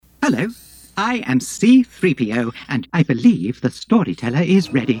Hello, I am C-3PO, and I believe the storyteller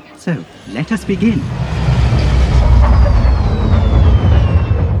is ready. So, let us begin.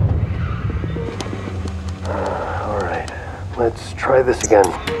 All right, let's try this again.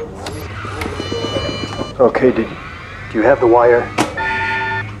 Okay, do you have the wire?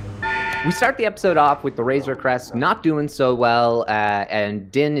 We start the episode off with the Razor Crest not doing so well,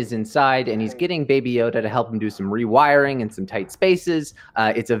 and Din is inside, and he's getting Baby Yoda to help him do some rewiring in some tight spaces.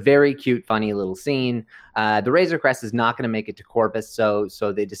 It's a very cute, funny little scene. The Razor Crest is not going to make it to Corvus, so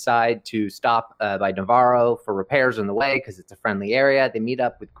they decide to stop by Navarro for repairs on the way because it's a friendly area. They meet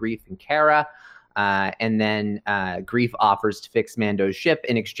up with Greef and Cara, and then Greef offers to fix Mando's ship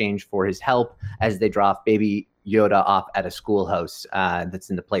in exchange for his help as they drop Baby Yoda off at a schoolhouse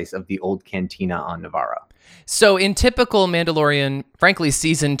that's in the place of the old cantina on Navarro. So in typical Mandalorian, frankly,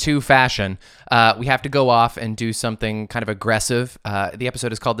 season 2 fashion, we have to go off and do something kind of aggressive. The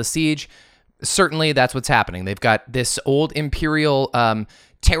episode is called The Siege. Certainly that's what's happening. They've got this old Imperial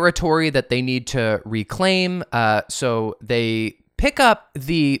territory that they need to reclaim. So they pick up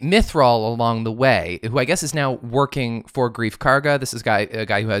the Mythrol along the way, who I guess is now working for Greef Karga. This is a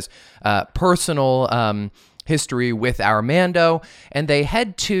guy who has personal history with our Mando, and they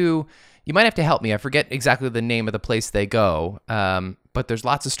head to, you might have to help me, I forget exactly the name of the place they go, but there's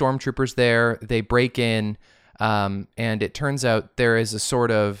lots of stormtroopers there. They break in, and it turns out there is a sort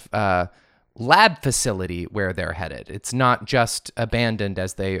of lab facility where they're headed. It's not just abandoned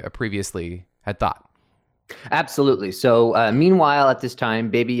as they previously had thought. Absolutely. So meanwhile, at this time,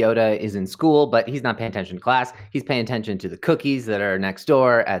 Baby Yoda is in school, but he's not paying attention to class. He's paying attention to the cookies that are next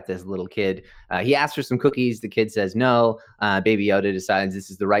door at this little kid. He asks for some cookies. The kid says no. Baby Yoda decides this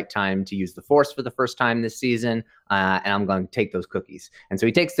is the right time to use the Force for the first time this season, and I'm going to take those cookies. And so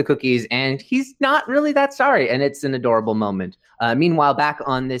he takes the cookies, and he's not really that sorry, and it's an adorable moment. Meanwhile, back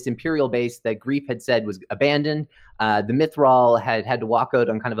on this Imperial base that Greef had said was abandoned, the Mythrol had to walk out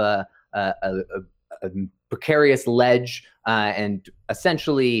on kind of a precarious ledge and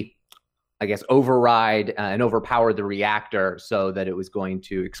essentially, I guess, override and overpower the reactor so that it was going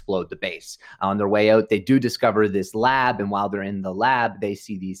to explode the base. On their way out, they do discover this lab, and while they're in the lab, they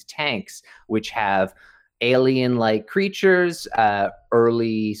see these tanks which have alien-like creatures,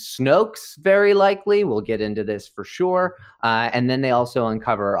 early Snokes, very likely. We'll get into this for sure. And then they also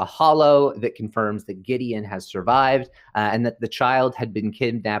uncover a holo that confirms that Gideon has survived and that the child had been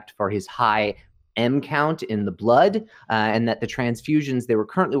kidnapped for his high M count in the blood, and that the transfusions they were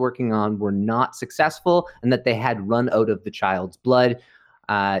currently working on were not successful, and that they had run out of the child's blood.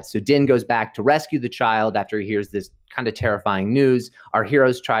 So Din goes back to rescue the child after he hears this kind of terrifying news. Our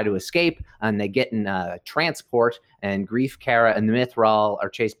heroes try to escape, and they get in a transport, and Greef, Cara, and the Mythrol are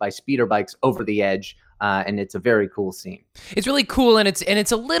chased by speeder bikes over the edge. And it's a very cool scene. It's really cool, and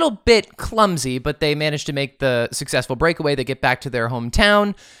it's a little bit clumsy, but they manage to make the successful breakaway. They get back to their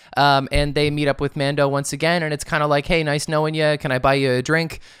hometown, and they meet up with Mando once again, and it's kind of like, hey, nice knowing you. Can I buy you a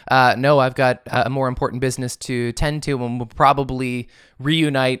drink? No, I've got a more important business to tend to, and we'll probably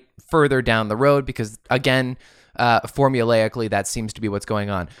reunite further down the road because, again, formulaically, that seems to be what's going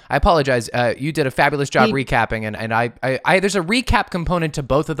on. I apologize. You did a fabulous job recapping, and I there's a recap component to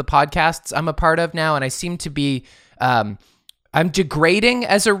both of the podcasts I'm a part of now, and I seem to be I'm degrading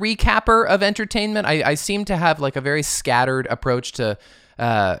as a recapper of entertainment. I seem to have like a very scattered approach to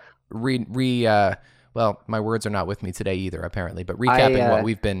well, my words are not with me today either, apparently, but recapping what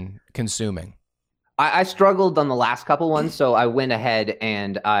we've been consuming. I struggled on the last couple ones, so I went ahead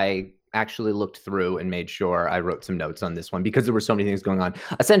and I actually looked through and made sure I wrote some notes on this one because there were so many things going on.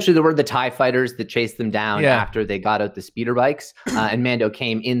 Essentially, there were the TIE fighters that chased them down after they got out the speeder bikes, and Mando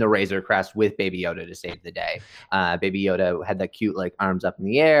came in the Razor Crest with Baby Yoda to save the day. Baby Yoda had that cute like arms up in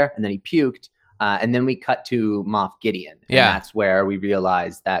the air, and then he puked, and then we cut to Moff Gideon, and that's where we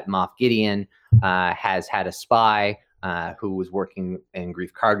realized that Moff Gideon has had a spy who was working in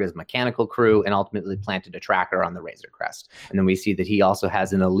Greef Karga's mechanical crew and ultimately planted a tracker on the Razor Crest. And then we see that he also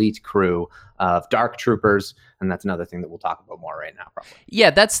has an elite crew of dark troopers, and that's another thing that we'll talk about more right now, probably. Yeah,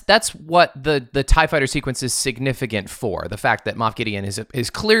 that's what the TIE fighter sequence is significant for. The fact that Moff Gideon is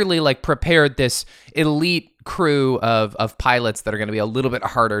clearly like prepared this elite crew of pilots that are going to be a little bit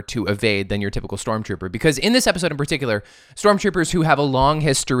harder to evade than your typical stormtrooper, because in this episode in particular, stormtroopers who have a long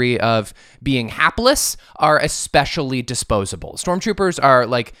history of being hapless are especially disposable. Stormtroopers are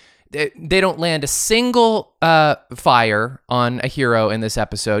like, they don't land a single fire on a hero in this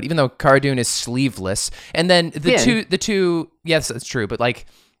episode, even though Cara Dune is sleeveless. And then the two, yes, that's true, but like,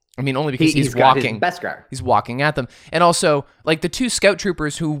 I mean, only because he's walking. Beskar. He's walking at them. And also, like, the two scout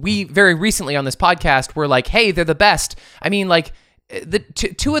troopers who we very recently on this podcast were like, hey, they're the best. I mean, like, the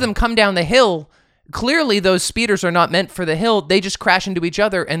two of them come down the hill. Clearly, those speeders are not meant for the hill. They just crash into each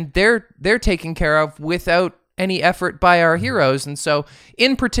other, and they're taken care of without any effort by our heroes. And so,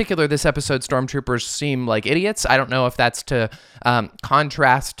 in particular, this episode, stormtroopers seem like idiots. I don't know if that's to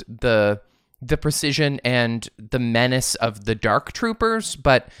contrast the precision and the menace of the dark troopers,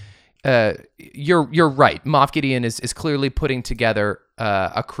 but you're right. Moff Gideon is clearly putting together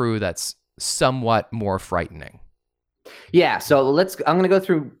a crew that's somewhat more frightening. Yeah, so I'm going to go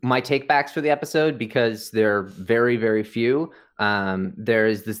through my takebacks for the episode because they're very, very few.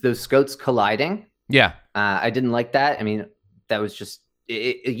 There's those scotes colliding. Yeah. I didn't like that. I mean, that was just,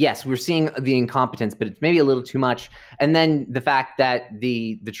 yes, we're seeing the incompetence, but it's maybe a little too much. And then the fact that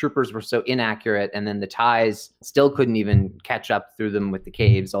the troopers were so inaccurate, and then the TIEs still couldn't even catch up through them with the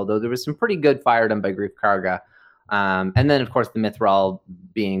caves, although there was some pretty good fire done by Greef Karga. And then, of course, the Mythrol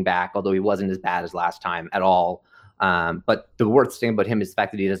being back, although he wasn't as bad as last time at all. But the worst thing about him is the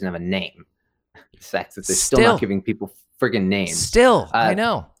fact that he doesn't have a name. The fact that they're still not giving people friggin' names. Still, I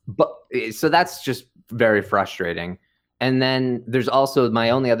know. But so that's just very frustrating. And then there's also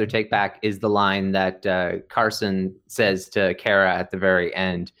my only other take back is the line that Carson says to Kara at the very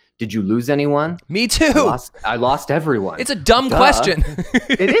end. Did you lose anyone? Me too. I lost everyone. It's a dumb question.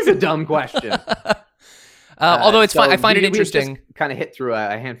 It is a dumb question. Although it's fine. I find it interesting. Kind of hit through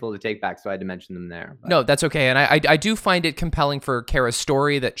a handful of the takebacks, so I had to mention them there. But. No, that's okay. And I do find it compelling for Kara's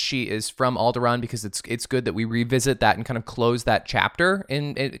story that she is from Alderaan, because it's good that we revisit that and kind of close that chapter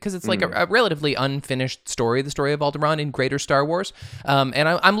because it's like a relatively unfinished story, the story of Alderaan in greater Star Wars. And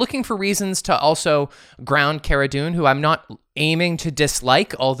I'm looking for reasons to also ground Cara Dune, who I'm not aiming to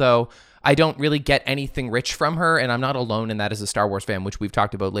dislike, although I don't really get anything rich from her, and I'm not alone in that as a Star Wars fan, which we've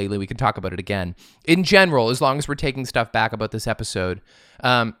talked about lately. We can talk about it again. In general, as long as we're taking stuff back about this episode,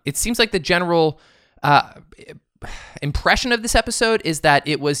 it seems like the general impression of this episode is that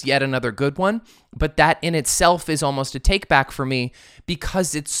it was yet another good one, but that in itself is almost a take back for me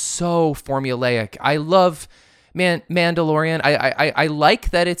because it's so formulaic. I love Mandalorian. I like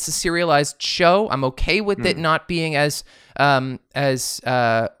that it's a serialized show. I'm okay with it not being as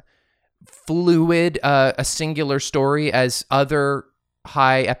fluid, a singular story as other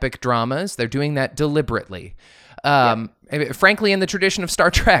high epic dramas. They're doing that deliberately. Frankly, in the tradition of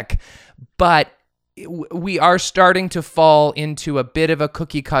Star Trek, but we are starting to fall into a bit of a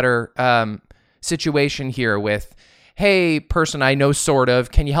cookie cutter situation here with, hey, person I know sort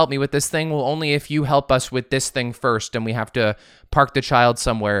of, can you help me with this thing? Well, only if you help us with this thing first, and we have to park the child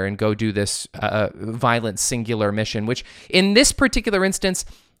somewhere and go do this violent singular mission, which in this particular instance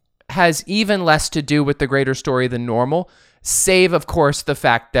has even less to do with the greater story than normal, save, of course, the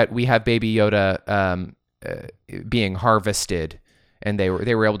fact that we have Baby Yoda being harvested, and they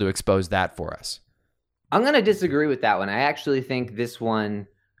were able to expose that for us. I'm going to disagree with that one. I actually think this one,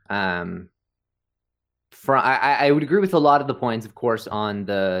 I would agree with a lot of the points, of course, on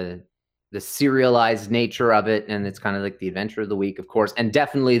the serialized nature of it, and it's kind of like the adventure of the week, of course, and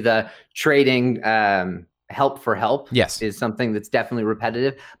definitely the trading help for help is something that's definitely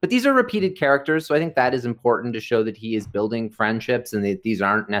repetitive. But these are repeated characters, so I think that is important to show that he is building friendships, and that these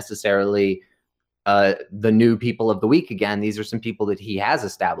aren't necessarily the new people of the week again. These are some people that he has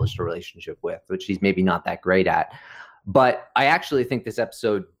established a relationship with, which he's maybe not that great at. But I actually think this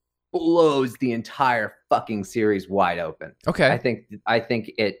episode blows the entire fucking series wide open. Okay. I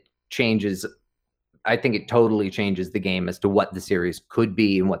think it changes. I think it totally changes the game as to what the series could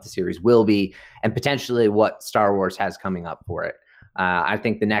be and what the series will be, and potentially what Star Wars has coming up for it. I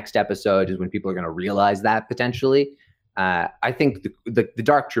think the next episode is when people are going to realize that potentially. I think the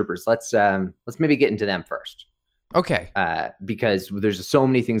Dark Troopers. Let's maybe get into them first. Okay. Because there's so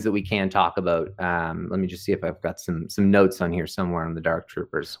many things that we can talk about. Let me just see if I've got some notes on here somewhere on the Dark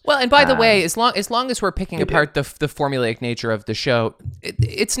Troopers. Well, and by the way, as long as we're picking apart the formulaic nature of the show,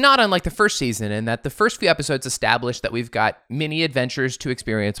 it's not unlike the first season in that the first few episodes establish that we've got mini adventures to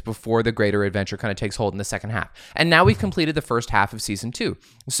experience before the greater adventure kind of takes hold in the second half. And now we've completed the first half of season 2.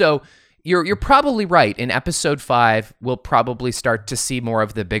 So you're probably right. In episode 5, we'll probably start to see more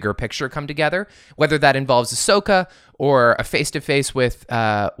of the bigger picture come together, whether that involves Ahsoka or a face-to-face with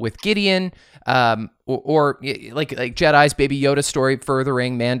Gideon, or like Jedi's Baby Yoda story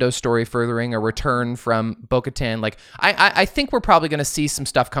furthering, Mando's story furthering, a return from Bo-Katan. Like I think we're probably going to see some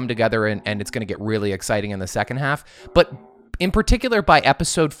stuff come together, and it's going to get really exciting in the second half. But in particular, by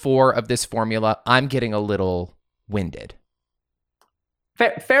episode 4 of this formula, I'm getting a little winded.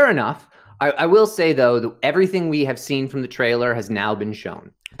 Fair enough. I will say, though, that everything we have seen from the trailer has now been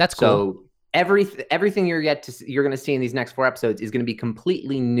shown. That's cool. everything you're going to see in these next 4 episodes is going to be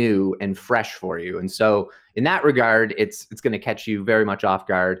completely new and fresh for you. And so in that regard, it's going to catch you very much off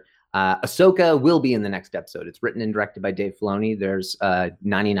guard. Ahsoka will be in the next episode. It's written and directed by Dave Filoni. There's a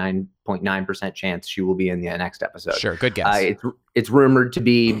 99.9% chance she will be in the next episode. Sure, good guess. It's rumored to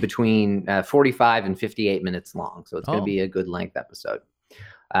be between 45 and 58 minutes long, so it's going to be a good length episode.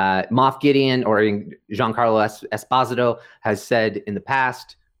 Moff Gideon, or Giancarlo Esposito, has said in the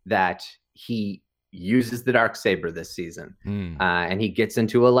past that he uses the darksaber this season, and he gets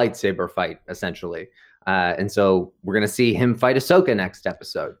into a lightsaber fight, essentially. And so we're going to see him fight Ahsoka next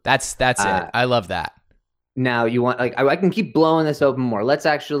episode. That's it. I love that. Now you want, like, I can keep blowing this open more. Let's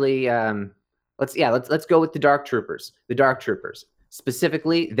actually, let's go with the Dark Troopers. The Dark Troopers.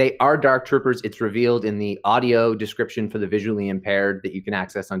 Specifically, they are Dark Troopers. It's revealed in the audio description for the visually impaired that you can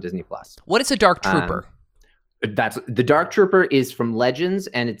access on Disney+. What is a Dark Trooper? The Dark Trooper is from Legends,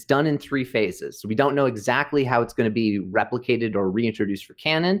 and it's done in 3 phases. So we don't know exactly how it's going to be replicated or reintroduced for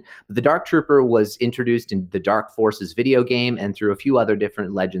canon. But the Dark Trooper was introduced in the Dark Forces video game and through a few other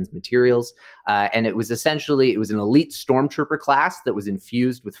different Legends materials. And it was an elite Stormtrooper class that was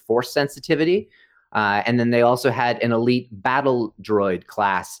infused with Force sensitivity. And then they also had an elite battle droid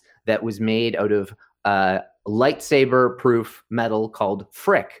class that was made out of lightsaber-proof metal called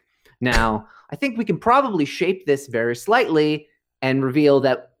Frick. Now, I think we can probably shape this very slightly and reveal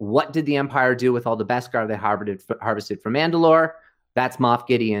that what did the Empire do with all the Beskar they harvested from Mandalore? That's Moff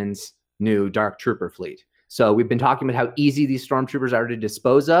Gideon's new Dark Trooper fleet. So we've been talking about how easy these Stormtroopers are to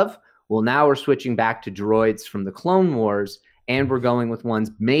dispose of. Well, now we're switching back to droids from the Clone Wars, and we're going with ones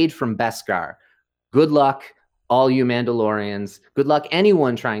made from Beskar. Good luck, all you Mandalorians. Good luck,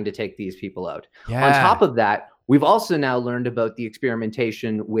 anyone trying to take these people out. Yeah. On top of that, we've also now learned about the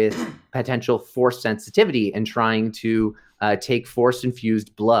experimentation with potential Force sensitivity and trying to take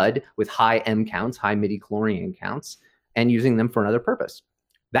Force-infused blood with high M counts, high midi-chlorian counts, and using them for another purpose.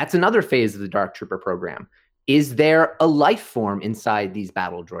 That's another phase of the Dark Trooper program. Is there a life form inside these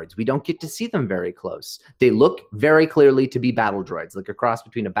battle droids? We don't get to see them very close. They look very clearly to be battle droids, like a cross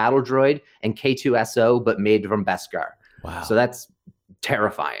between a battle droid and K2SO, but made from Beskar. Wow. So that's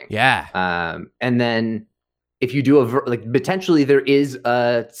terrifying. Yeah. And then if you do potentially there is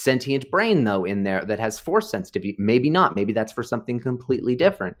a sentient brain though in there that has Force sensitivity. Maybe not. Maybe that's for something completely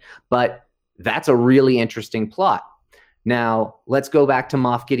different. But that's a really interesting plot. Now let's go back to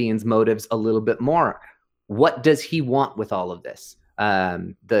Moff Gideon's motives a little bit more. What does he want with all of this?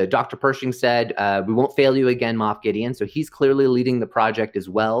 The Dr. Pershing said, we won't fail you again, Moff Gideon. So he's clearly leading the project as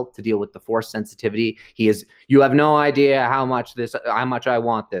well to deal with the Force sensitivity. You have no idea how much I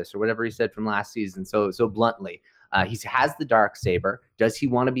want this, or whatever he said from last season. So bluntly, he has the Darksaber. Does he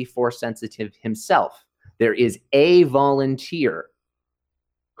want to be Force sensitive himself? There is a volunteer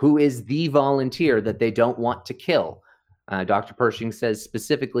who is the volunteer that they don't want to kill. Dr. Pershing says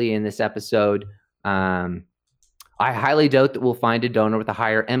specifically in this episode, I highly doubt that we'll find a donor with a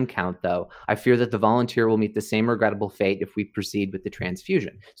higher M count, though. I fear that the volunteer will meet the same regrettable fate if we proceed with the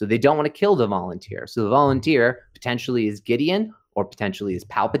transfusion. So they don't want to kill the volunteer. So the volunteer potentially is Gideon, or potentially is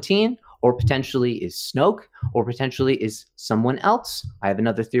Palpatine, or potentially is Snoke, or potentially is someone else. I have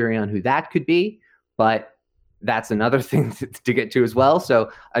another theory on who that could be, but that's another thing to get to as well.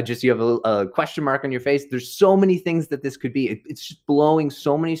 So you have a question mark on your face. There's so many things that this could be. It's just blowing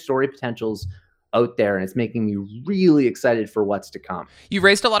so many story potentials out there, and it's making me really excited for what's to come. You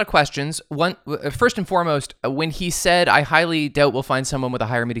raised a lot of questions. One, first and foremost, when he said, I highly doubt we'll find someone with a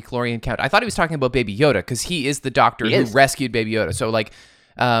higher midi-chlorian count, I thought he was talking about Baby Yoda, because he is the doctor who rescued Baby Yoda. So,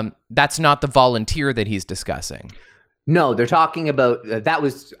 that's not the volunteer that he's discussing. No, they're talking about, that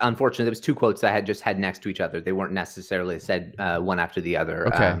was unfortunate. There was 2 quotes that I had just had next to each other. They weren't necessarily said one after the other.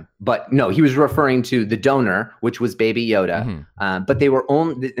 Okay. But no, he was referring to the donor, which was Baby Yoda. Mm-hmm. But they were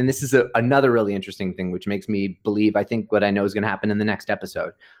only, and this is another really interesting thing, which makes me believe, I think what I know is going to happen in the next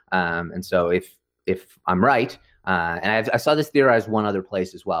episode. And so if I'm right, and I saw this theorized one other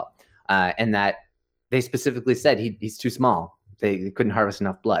place as well, and that they specifically said he's too small. They couldn't harvest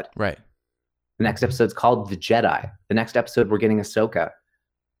enough blood. Right. The next episode's called The Jedi. The next episode, we're getting Ahsoka.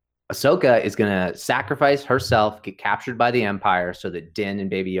 Ahsoka is going to sacrifice herself, get captured by the Empire so that Din and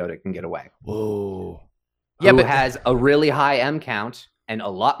Baby Yoda can get away. Whoa. Yeah, but has a really high M count and a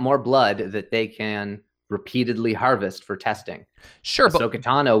lot more blood that they can repeatedly harvest for testing. Sure, Ahsoka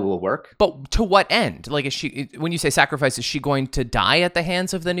Tano will work. But to what end? Like, when you say sacrifice, is she going to die at the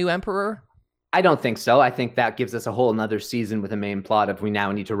hands of the new Emperor? I don't think so. I think that gives us a whole another season with a main plot of we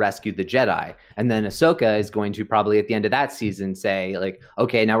now need to rescue the Jedi. And then Ahsoka is going to probably at the end of that season say, like,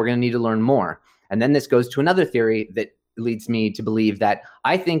 okay, now we're going to need to learn more. And then this goes to another theory that leads me to believe that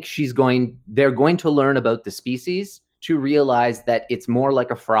I think they're going to learn about the species to realize that it's more like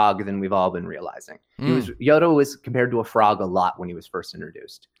a frog than we've all been realizing. Yoda was compared to a frog a lot when he was first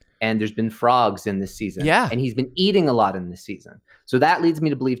introduced. And there's been frogs in this season. Yeah. And he's been eating a lot in this season. So that leads me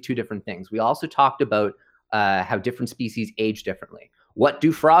to believe two different things. We also talked about how different species age differently. What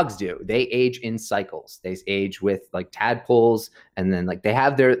do frogs do? They age in cycles. They age with like tadpoles, and then like they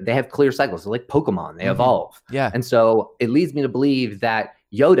have clear cycles. They're like Pokemon. They evolve. Yeah. And so it leads me to believe that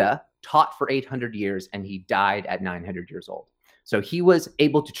Yoda taught for 800 years and he died at 900 years old. So he was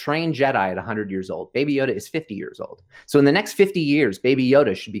able to train Jedi at 100 years old. Baby Yoda is 50 years old. So in the next 50 years, Baby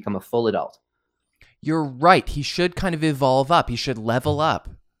Yoda should become a full adult. You're right. He should kind of evolve up. He should level up.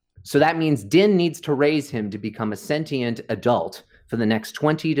 So that means Din needs to raise him to become a sentient adult for the next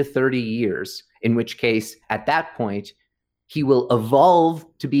 20 to 30 years, in which case, at that point, he will evolve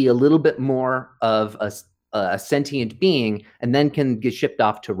to be a little bit more of a sentient being, and then can get shipped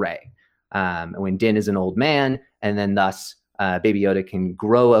off to Rey. When Din is an old man, and then thus Baby Yoda can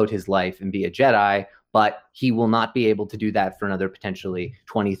grow out his life and be a Jedi, but he will not be able to do that for another potentially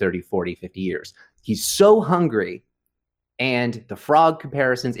 20, 30, 40, 50 years. He's so hungry, and the frog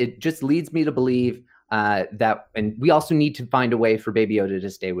comparisons, it just leads me to believe that, and we also need to find a way for Baby Yoda to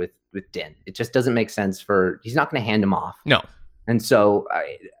stay with Din. It just doesn't make sense he's not going to hand him off. No. And so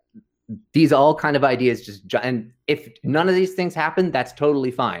these all kind of ideas and if none of these things happen, that's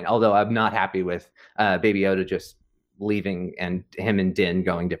totally fine. Although I'm not happy with Baby Yoda just leaving and him and Din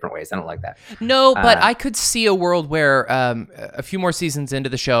going different ways. I don't like that. No, but I could see a world where a few more seasons into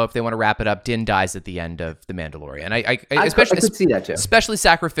the show, if they want to wrap it up, Din dies at the end of The Mandalorian. I could see that too. Especially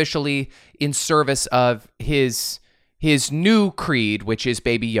sacrificially in service of his new creed, which is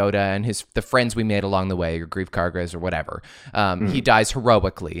Baby Yoda and the friends we made along the way, or Grief Kargas or whatever. He dies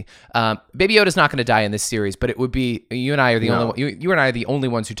heroically. Baby Yoda's not going to die in this series, but it would be, you and I are the only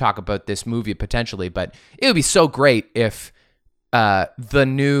ones who talk about this movie potentially, but it would be so great if the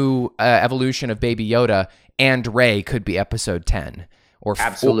new evolution of Baby Yoda and Rey could be episode 10. Or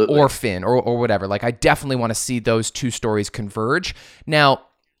Finn or whatever. Like, I definitely want to see those two stories converge. Now,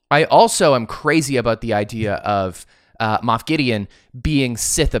 I also am crazy about the idea of Moff Gideon being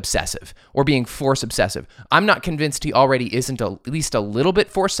Sith obsessive or being Force obsessive. I'm not convinced he already isn't at least a little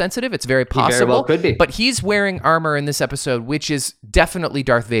bit Force sensitive. It's very possible. He very well could be. But he's wearing armor in this episode, which is definitely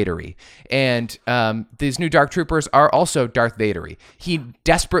Darth Vader-y. And these new Dark Troopers are also Darth Vader-y. He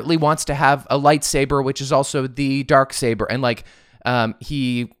desperately wants to have a lightsaber, which is also the dark saber. And like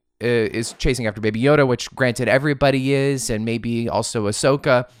he is chasing after Baby Yoda, which granted everybody is, and maybe also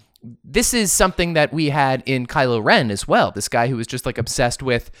Ahsoka. This is something that we had in Kylo Ren as well. This guy who was just like obsessed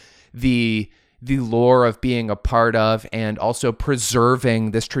with the lore of being a part of and also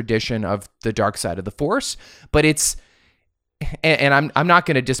preserving this tradition of the dark side of the Force. But I'm not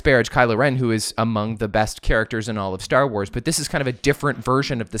going to disparage Kylo Ren, who is among the best characters in all of Star Wars, but this is kind of a different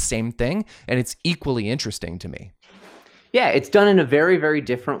version of the same thing, and it's equally interesting to me. Yeah, it's done in a very, very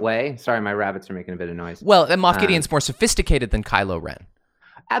different way. Sorry, my rabbits are making a bit of noise. Well, and Moff Gideon's more sophisticated than Kylo Ren.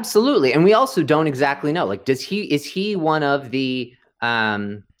 Absolutely. And we also don't exactly know. Like, is he one of the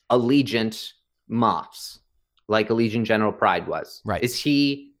Allegiant Moffs, like Allegiant General Pride was? Right. Is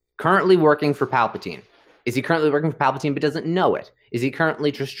he currently working for Palpatine? Is he currently working for Palpatine but doesn't know it? Is he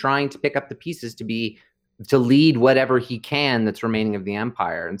currently just trying to pick up the pieces to lead whatever he can that's remaining of the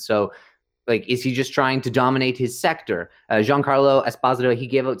Empire? And so, like, is he just trying to dominate his sector? Giancarlo Esposito, he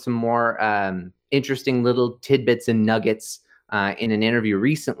gave out some more interesting little tidbits and nuggets in an interview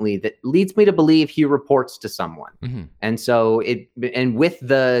recently that leads me to believe he reports to someone. Mm-hmm. And so with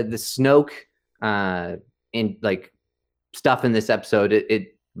the Snoke in like stuff in this episode,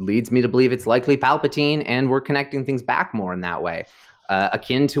 it leads me to believe it's likely Palpatine, and we're connecting things back more in that way,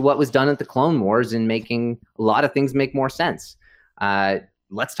 akin to what was done at the Clone Wars in making a lot of things make more sense.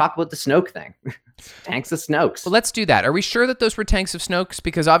 Let's talk about the Snoke thing. Tanks of Snokes. Well, let's do that. Are we sure that those were tanks of Snokes?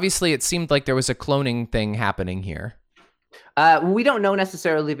 Because obviously it seemed like there was a cloning thing happening here. We don't know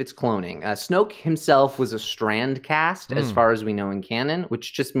necessarily if it's cloning. Snoke himself was a strand cast, as far as we know in canon,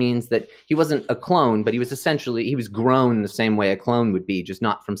 which just means that he wasn't a clone, but he was grown the same way a clone would be, just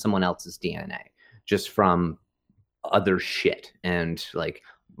not from someone else's DNA, just from other shit. And like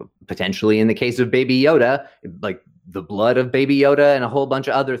potentially in the case of Baby Yoda, like the blood of Baby Yoda and a whole bunch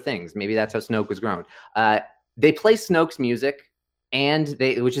of other things. Maybe that's how Snoke was grown. They play Snoke's music,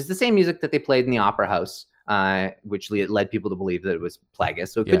 which is the same music that they played in the Opera House. Which led people to believe that it was Plagueis.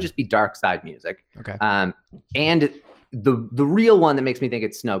 So it could just be dark side music. Okay. And the real one that makes me think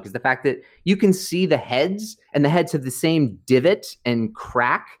it's Snoke is the fact that you can see the heads, and the heads have the same divot and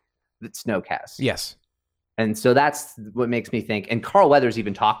crack that Snoke has. Yes. And so that's what makes me think. And Carl Weathers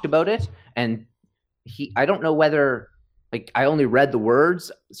even talked about it. And I don't know whether, like, I only read the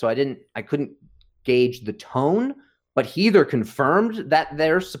words, so I couldn't gauge the tone, but he either confirmed that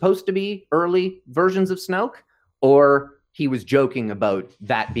they're supposed to be early versions of Snoke, or he was joking about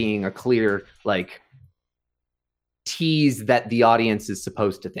that being a clear, like, tease that the audience is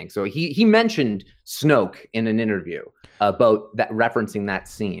supposed to think. So he mentioned Snoke in an interview about that, referencing that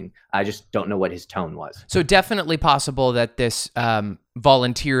scene. I just don't know what his tone was. So definitely possible that this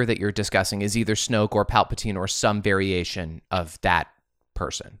volunteer that you're discussing is either Snoke or Palpatine or some variation of that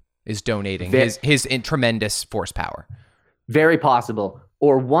person is donating his tremendous force power. Very possible.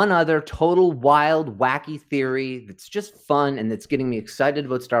 Or one other total wild, wacky theory that's just fun and that's getting me excited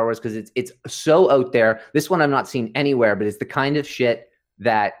about Star Wars because it's so out there. This one I've not seen anywhere, but it's the kind of shit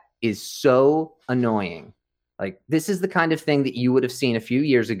that is so annoying. Like, this is the kind of thing that you would have seen a few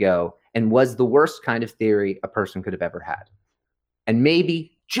years ago and was the worst kind of theory a person could have ever had. And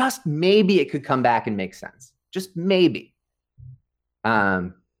maybe, just maybe, it could come back and make sense. Just maybe.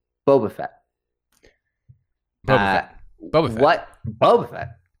 Boba Fett. Boba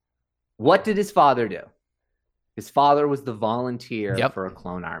Fett. What did his father do? His father was the volunteer for a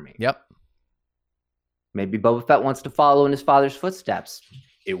clone army. Yep. Maybe Boba Fett wants to follow in his father's footsteps.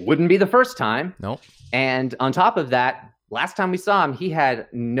 It wouldn't be the first time. Nope. And on top of that, last time we saw him, he had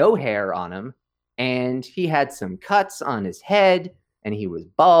no hair on him, and he had some cuts on his head, and he was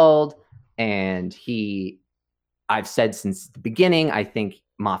bald, and I've said since the beginning, I think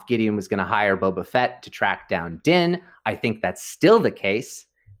Moff Gideon was going to hire Boba Fett to track down Din. I think that's still the case.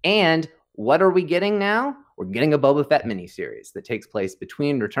 And what are we getting now? We're getting a Boba Fett miniseries that takes place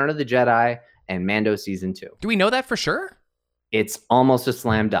between Return of the Jedi and Mando Season 2. Do we know that for sure? It's almost a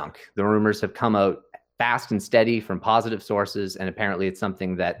slam dunk. The rumors have come out fast and steady from positive sources, and apparently it's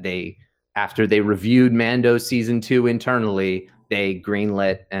something that after they reviewed Mando Season 2 internally, they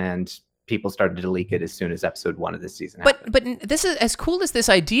greenlit, and people started to leak it as soon as episode 1 of this season happened. But this is, as cool as this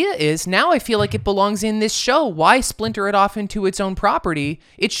idea is, now I feel like it belongs in this show. Why splinter it off into its own property?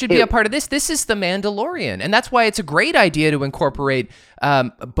 It should be a part of this. This is The Mandalorian, and that's why it's a great idea to incorporate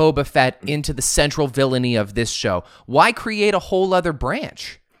Boba Fett into the central villainy of this show. Why create a whole other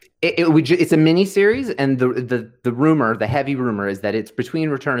branch? It's a mini series, and the heavy rumor is that it's between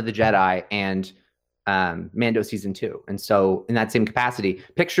Return of the Jedi and Mando Season 2. And so in that same capacity,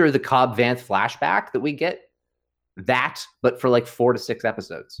 picture the Cobb Vanth flashback that we get, but for like 4 to 6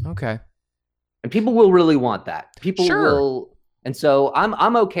 episodes. Okay. And people will really want that. People Sure. will. And so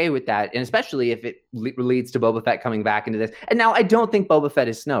I'm okay with that. And especially if it leads to Boba Fett coming back into this. And now I don't think Boba Fett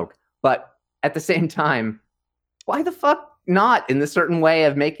is Snoke, but at the same time, why the fuck not, in the certain way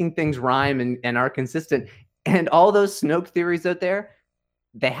of making things rhyme and are consistent? And all those Snoke theories out there,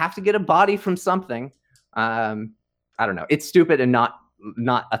 they have to get a body from something. I don't know. It's stupid and not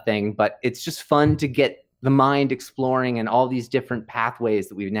a thing, but it's just fun to get the mind exploring and all these different pathways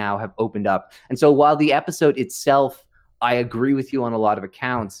that we now have opened up. And so while the episode itself, I agree with you on a lot of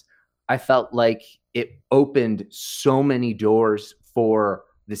accounts, I felt like it opened so many doors for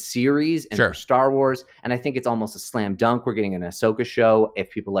the series and for Star Wars. And I think it's almost a slam dunk. We're getting an Ahsoka show if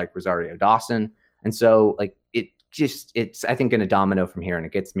people like Rosario Dawson. And so like it's I think going to domino from here, and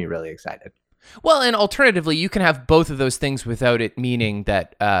it gets me really excited. Well, and alternatively, you can have both of those things without it meaning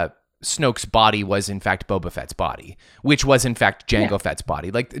that Snoke's body was in fact Boba Fett's body, which was in fact Jango Fett's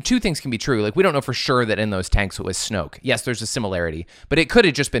body. Like, two things can be true. Like, we don't know for sure that in those tanks it was Snoke. Yes, there's a similarity, but it could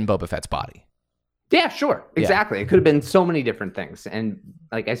have just been Boba Fett's body. Yeah, sure. Exactly. Yeah. It could have been so many different things. And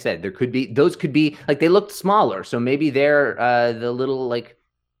like I said, those could be like, they looked smaller. So maybe they're the little, like,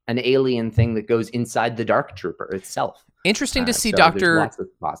 an alien thing that goes inside the Dark Trooper itself. Interesting to see lots of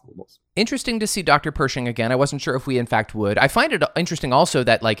possibles. Interesting to see Dr. Pershing again. I wasn't sure if we in fact would. I find it interesting also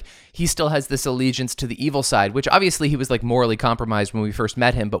that like he still has this allegiance to the evil side, which obviously he was like morally compromised when we first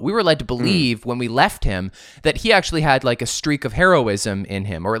met him, but we were led to believe when we left him that he actually had like a streak of heroism in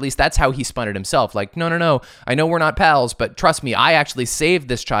him, or at least that's how he spun it himself. Like, no, I know we're not pals, but trust me, I actually saved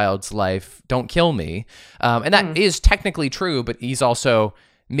this child's life. Don't kill me. And that is technically true, but he's also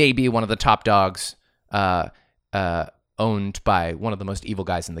maybe one of the top dogs owned by one of the most evil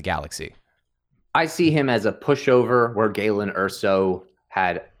guys in the galaxy. I see him as a pushover where Galen Erso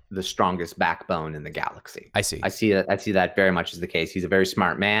had the strongest backbone in the galaxy. I see that very much as the case. He's a very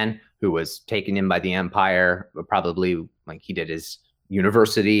smart man who was taken in by the Empire, probably like he did his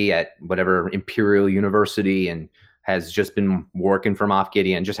university at whatever Imperial University, and has just been working for Moff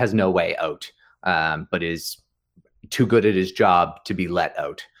Gideon, just has no way out, but is too good at his job to be let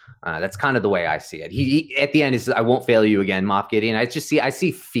out. That's kind of the way I see it. He at the end is, I won't fail you again, Moff Gideon. I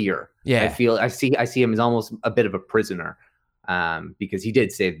see fear. Yeah. I see him as almost a bit of a prisoner, because he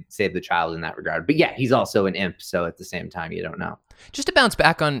did save the child in that regard. But yeah, he's also an imp, so at the same time, you don't know. Just to bounce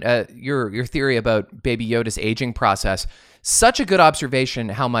back on your theory about Baby Yoda's aging process, such a good observation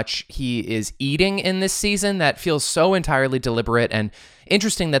how much he is eating in this season. That feels so entirely deliberate, and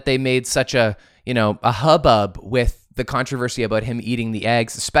interesting that they made such a hubbub with the controversy about him eating the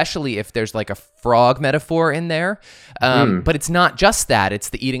eggs, especially if there's like a frog metaphor in there. But it's not just that. It's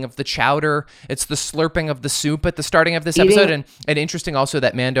the eating of the chowder. It's the slurping of the soup at the starting of this episode. And interesting also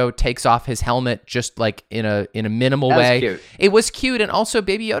that Mando takes off his helmet just like in a minimal way. Cute. It was cute. And also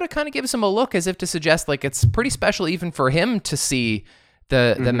Baby Yoda kind of gives him a look as if to suggest like it's pretty special even for him to see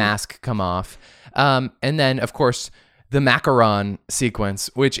the mask come off. And then, of course, the macaron sequence,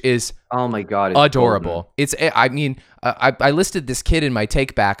 which is oh my god, it's adorable. I listed this kid in my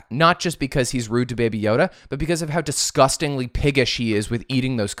take back not just because he's rude to Baby Yoda, but because of how disgustingly piggish he is with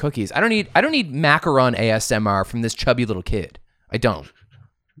eating those cookies. I don't need macaron ASMR from this chubby little kid. I don't.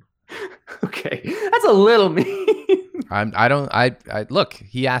 Okay, that's a little mean. Look,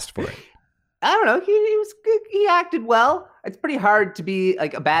 he asked for it. I don't know. He acted well. It's pretty hard to be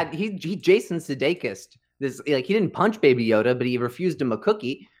like a bad. He Jason Sudeikis. This, like, he didn't punch Baby Yoda, but he refused him a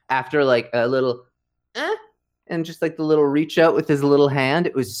cookie after like a little, and just like the little reach out with his little hand.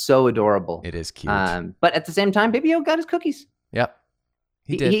 It was so adorable. It is cute. But at the same time, Baby Yoda got his cookies. Yep.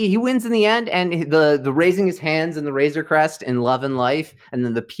 He did. He wins in the end, and the raising his hands and the Razor Crest in Love and Life, and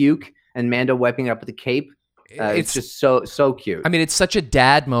then the puke and Mando wiping it up with the cape. It's just so cute. I mean, it's such a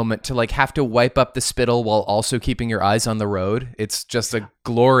dad moment to like have to wipe up the spittle while also keeping your eyes on the road. It's just a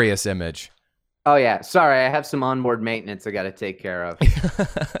glorious image. Oh, yeah. Sorry, I have some onboard maintenance I got to take care of.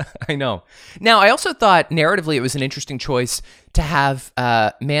 I know. Now, I also thought narratively it was an interesting choice to have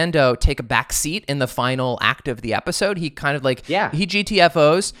Mando take a back seat in the final act of the episode. He kind of like, he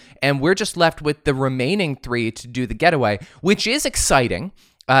GTFOs, and we're just left with the remaining 3 to do the getaway, which is exciting.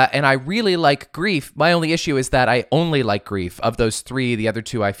 And I really like Greef. My only issue is that I only like Greef. Of those 3, the other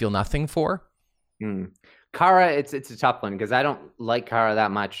 2 I feel nothing for. Cara, it's a tough one because I don't like Cara that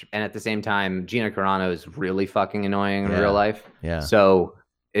much, and at the same time, Gina Carano is really fucking annoying in real life. Yeah. So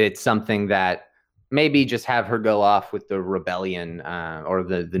it's something that maybe just have her go off with the rebellion or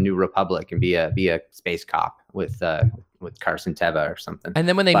the New Republic and be a space cop with Carson Teva or something. And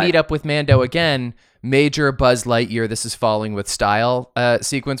then when they meet up with Mando again, major Buzz Lightyear, This Is Falling with Style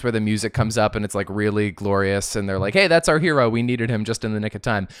sequence where the music comes up and it's like really glorious. And they're like, hey, that's our hero. We needed him just in the nick of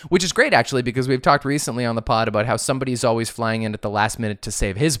time, which is great, actually, because we've talked recently on the pod about how somebody's always flying in at the last minute to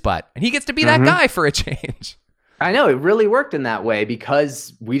save his butt. And he gets to be that guy for a change. I know, it really worked in that way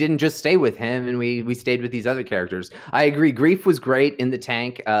because we didn't just stay with him and we stayed with these other characters. I agree. Greef was great in the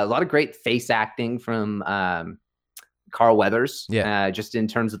tank. A lot of great face acting from Carl Weathers. Just in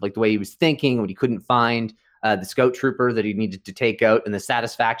terms of like the way he was thinking, when he couldn't find the scout trooper that he needed to take out, and the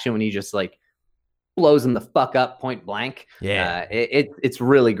satisfaction when he just like blows him the fuck up point blank. It's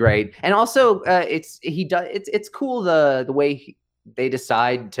really great. And also it's cool the way they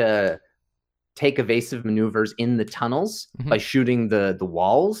decide to take evasive maneuvers in the tunnels by shooting the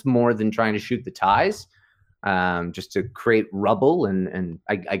walls more than trying to shoot the ties, just to create rubble. And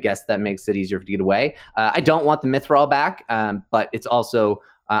I guess that makes it easier to get away. I don't want the Mythrol back, but it's also,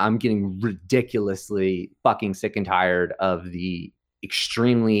 I'm getting ridiculously fucking sick and tired of the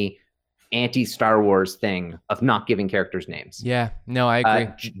extremely anti-Star Wars thing of not giving characters names. Yeah, no, I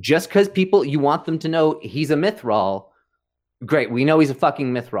agree. Just because you want them to know he's a Mythrol, great. We know he's a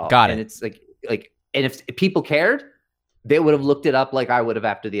fucking Mythrol. Got it. And it's like, and if people cared, they would have looked it up like I would have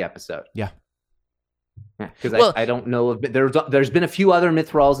after the episode. Yeah. Because I don't know if there's been a few other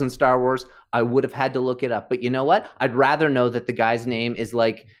Mythrols in Star Wars. I would have had to look it up. But you know what? I'd rather know that the guy's name is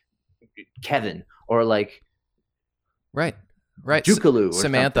like Kevin or like Jukalu or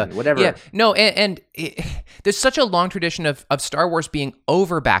Samantha, whatever. Yeah, no, and there's such a long tradition of Star Wars being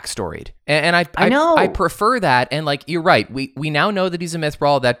over backstoried, and I know I prefer that. And like you're right, we now know that he's a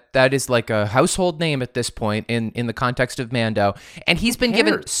Mythrol. That is like a household name at this point in the context of Mando, and he's been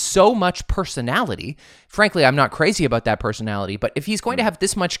given so much personality. Frankly, I'm not crazy about that personality, but if he's going to have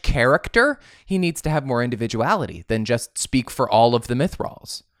this much character, he needs to have more individuality than just speak for all of the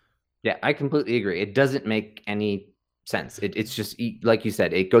Mythrols. Yeah, I completely agree. It doesn't make any sense. It's just like you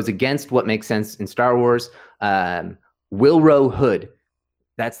said, it goes against what makes sense in Star Wars. Willrow Hood,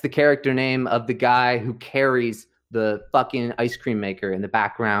 that's the character name of the guy who carries the fucking ice cream maker in the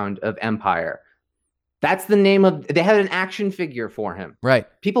background of Empire. That's the name of, they had an action figure for him. Right.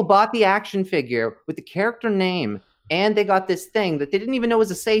 People bought the action figure with the character name and they got this thing that they didn't even know was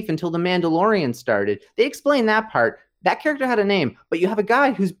a safe until the Mandalorian started. They explained that part. That character had a name, but you have a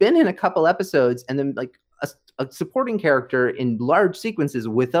guy who's been in a couple episodes and then like a supporting character in large sequences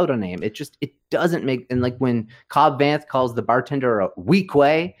without a name. It doesn't make, and like when Cobb Vanth calls the bartender a weak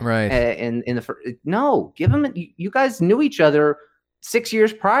way, right? No, give him. You guys knew each other 6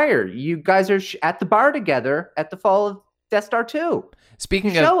 years prior. You guys are at the bar together at the fall of Death Star 2.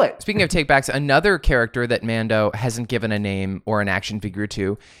 Speaking of takebacks, another character that Mando hasn't given a name or an action figure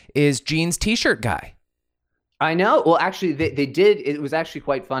to is Gene's t-shirt guy. I know. Well, actually, they did. It was actually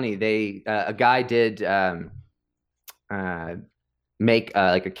quite funny. A guy did make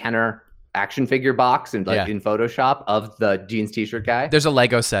like a Kenner action figure box and in Photoshop of the Gene's t-shirt guy. There's a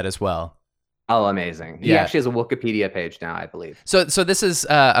Lego set as well. Oh, amazing. He actually has a Wikipedia page now, I believe. So this is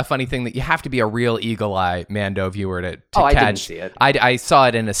a funny thing that you have to be a real eagle eye Mando viewer to catch. I didn't see it. I saw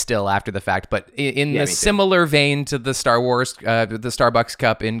it in a still after the fact, but in the similar vein to the Star Wars, the Starbucks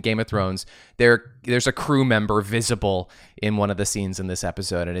cup in Game of Thrones, there's a crew member visible in one of the scenes in this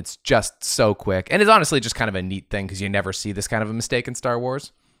episode, and it's just so quick. And it's honestly just kind of a neat thing because you never see this kind of a mistake in Star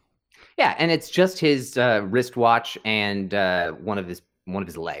Wars. Yeah, and it's just his wristwatch and one of his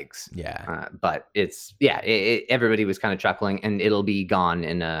legs. Yeah. But it's everybody was kind of chuckling, and it'll be gone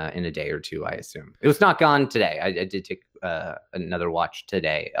in a day or two, I assume. It was not gone today. I did take another watch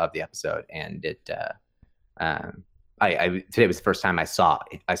today of the episode, and it today was the first time I saw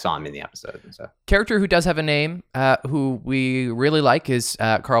him in the episode. So character who does have a name, who we really like, is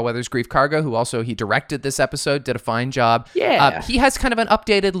Carl Weathers' Grief Karga, who also he directed this episode, did a fine job. Yeah, he has kind of an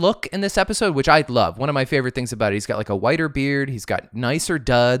updated look in this episode, which I love. One of my favorite things about it, he's got like a whiter beard, he's got nicer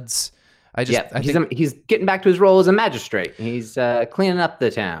duds. I think he's getting back to his role as a magistrate. He's cleaning up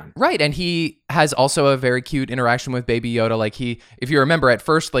the town. Right, and he has also a very cute interaction with Baby Yoda. Like if you remember at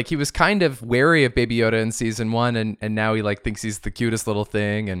first, like he was kind of wary of Baby Yoda in season 1, and now he like thinks he's the cutest little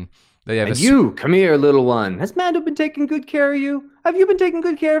thing. And they have you come here, little one. Has Mando been taking good care of you? Have you been taking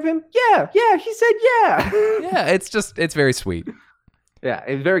good care of him? Yeah. He said yeah. Yeah, it's very sweet. Yeah,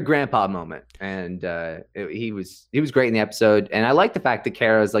 a very grandpa moment, and he was great in the episode. And I like the fact that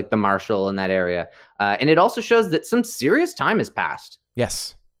Kara is like the marshal in that area, and it also shows that some serious time has passed.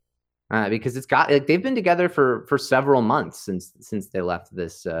 Yes, because it's got like they've been together for several months since they left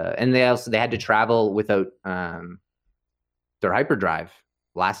this, and they had to travel without their hyperdrive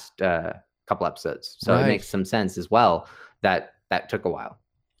last couple episodes, so It makes some sense as well that took a while.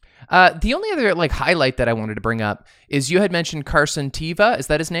 The only other like highlight that I wanted to bring up is you had mentioned Carson Teva. Is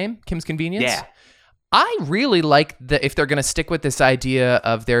that his name? Kim's Convenience? Yeah. I really like if they're going to stick with this idea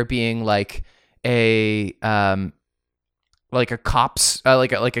of there being like a cops,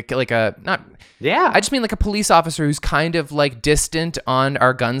 not. Yeah. I just mean like a police officer who's kind of like distant on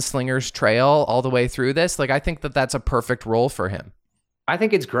our gunslinger's trail all the way through this. Like, I think that's a perfect role for him. I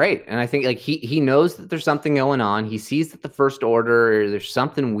think it's great. And I think like he knows that there's something going on. He sees that the First Order, there's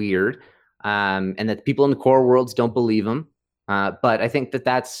something weird, and that the people in the core worlds don't believe him. But I think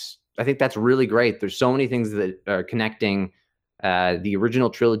that's really great. There's so many things that are connecting the original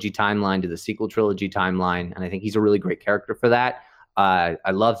trilogy timeline to the sequel trilogy timeline. And I think he's a really great character for that. I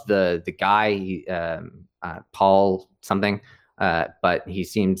love the guy, Paul something. But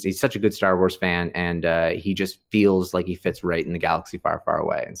he's such a good Star Wars fan, and he just feels like he fits right in the galaxy far, far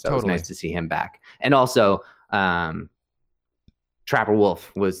away. And so It was nice to see him back. And also, Trapper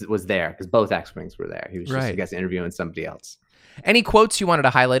Wolf was there because both X-Wings were there. He was just, I guess, interviewing somebody else. Any quotes you wanted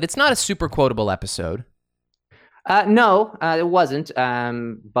to highlight? It's not a super quotable episode. No, it wasn't.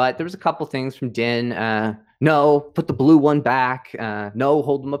 But there was a couple things from Din. No, put the blue one back. No,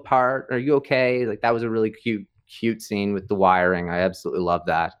 hold them apart. Are you okay? Like, that was a really cute scene with the wiring. I absolutely love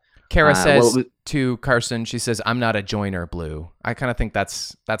that. Kara says to Carson, she says, "I'm not a joiner, Blue." I kind of think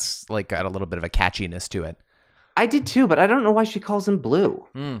that's like got a little bit of a catchiness to it. I did too, but I don't know why she calls him Blue.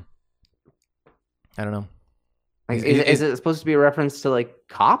 I don't know. Like, is it supposed to be a reference to like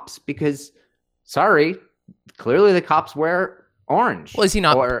cops? Because sorry, clearly the cops wear orange. Well, is he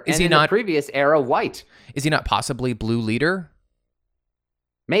not? Is he not the previous era white? Is he not possibly Blue Leader?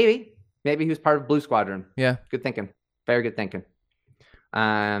 Maybe he was part of Blue Squadron. Yeah. Good thinking. Very good thinking.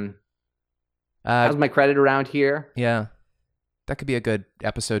 That was my credit around here. Yeah. That could be a good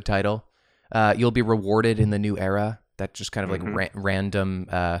episode title. You'll be rewarded in the new era. That just kind of like random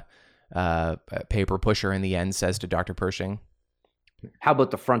paper pusher in the end says to Dr. Pershing. How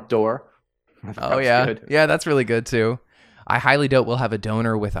about the front door? Oh, yeah. Good. Yeah, that's really good too. I highly doubt we'll have a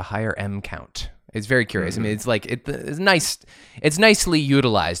donor with a higher M count. It's very curious. I mean, it's like it's nice. It's nicely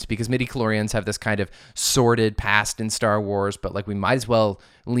utilized because midichlorians have this kind of sordid past in Star Wars, but like we might as well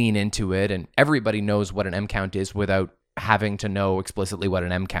lean into it, and everybody knows what an M count is without having to know explicitly what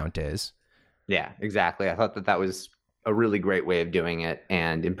an M count is. Yeah, exactly. I thought that was a really great way of doing it,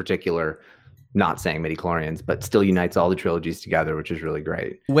 and in particular, not saying midichlorians, but still unites all the trilogies together, which is really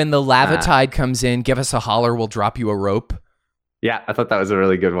great. When the lava tide comes in, give us a holler. We'll drop you a rope. Yeah, I thought that was a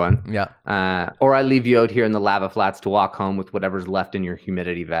really good one. Yeah. Or I leave you out here in the lava flats to walk home with whatever's left in your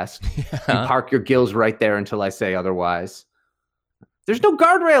humidity vest. You park your gills right there until I say otherwise. There's no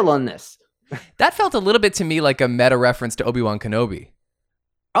guardrail on this. That felt a little bit to me like a meta reference to Obi-Wan Kenobi.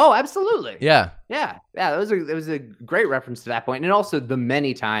 Oh, absolutely. Yeah. Yeah. It was a great reference to that point. And also the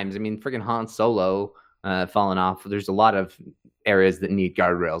many times, I mean, freaking Han Solo falling off. There's a lot of areas that need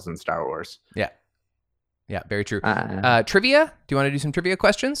guardrails in Star Wars. Yeah. Yeah, very true. Trivia? Do you want to do some trivia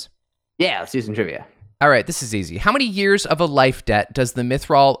questions? Yeah, let's do some trivia. All right, this is easy. How many years of a life debt does the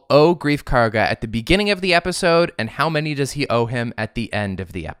Mythrol owe Greef Karga at the beginning of the episode, and how many does he owe him at the end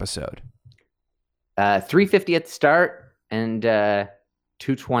of the episode? 350 at the start and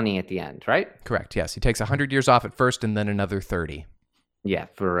 220 at the end, right? Correct, yes. He takes 100 years off at first and then another 30. Yeah,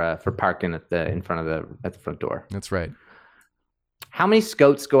 for parking at the front door. That's right. How many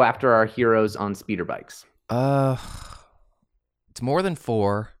scouts go after our heroes on speeder bikes? It's more than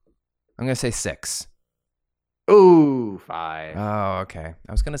 4. I'm going to say 6. Ooh, 5. Oh, okay.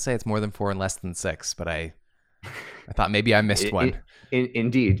 I was going to say it's more than 4 and less than 6, but I thought maybe I missed one.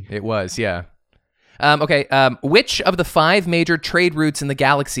 Indeed. It was, yeah. Okay, which of the 5 major trade routes in the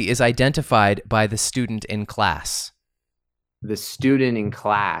galaxy is identified by the student in class? The student in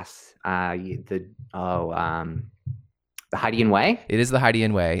class, the Hydian Way? It is the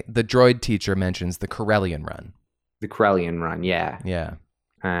Hydian Way. The droid teacher mentions the Corellian Run. The Corellian Run, yeah. Yeah.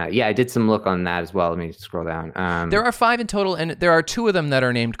 I did some look on that as well. Let me scroll down. There are 5 in total, and there are 2 of them that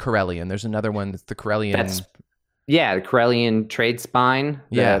are named Corellian. There's another one that's the Corellian... the Corellian trade spine,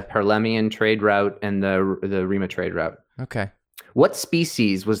 Yeah. the Parlemian trade route, and the Rima trade route. Okay. What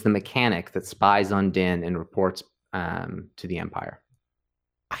species was the mechanic that spies on Din and reports to the Empire?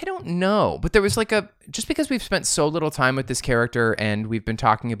 I don't know, but there was like just because we've spent so little time with this character and we've been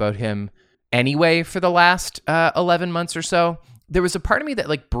talking about him anyway for the last 11 months or so, there was a part of me that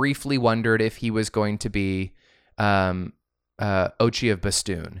like briefly wondered if he was going to be Ochi of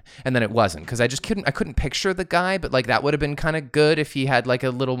Bastoon, and then it wasn't, because I couldn't picture the guy, but like that would have been kind of good if he had like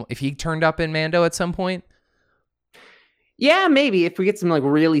if he turned up in Mando at some point. Yeah, maybe if we get some like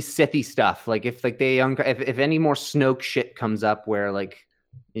really Sithy stuff, like if like if any more Snoke shit comes up where like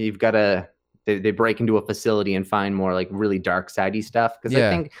you've got they break into a facility and find more like really dark sidey stuff, because I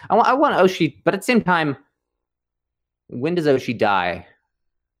think I want Oshi, but at the same time, when does Oshi die?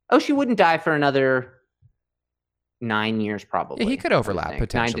 Oshi wouldn't die for another 9 years probably. Yeah, he could overlap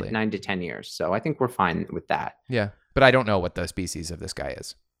potentially 9 to 10 years. So I think we're fine with that. Yeah, but I don't know what the species of this guy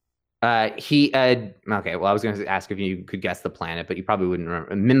is. Okay, well, I was going to ask if you could guess the planet, but you probably wouldn't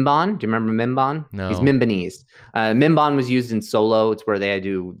remember. Mimban? Do you remember Mimban? No. He's Mimbanese. Mimban was used in Solo. It's where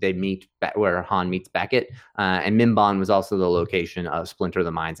they meet, where Han meets Beckett. And Mimban was also the location of Splinter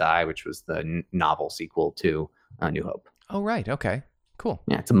the Mind's Eye, which was the novel sequel to New Hope. Oh, right. Okay. Cool.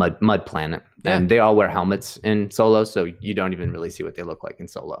 Yeah, it's a mud planet. Yeah. And they all wear helmets in Solo, so you don't even really see what they look like in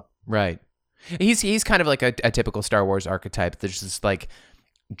Solo. Right. He's kind of like a typical Star Wars archetype. There's this like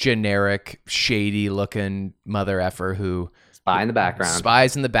generic, shady looking mother effer who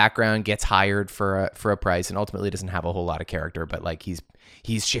spies in the background, gets hired for a price, and ultimately doesn't have a whole lot of character, but like he's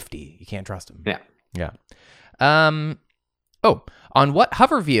shifty. You can't trust him. Yeah. On what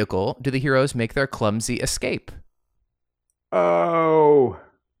hover vehicle do the heroes make their clumsy escape? Oh,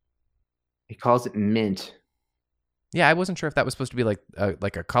 he calls it Mint. Yeah, I wasn't sure if that was supposed to be like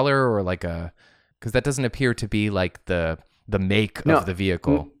a color or like because that doesn't appear to be like the make of the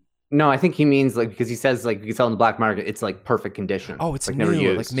vehicle. No, I think he means like, because he says like you can sell in the black market, it's like perfect condition. Oh, it's like new, never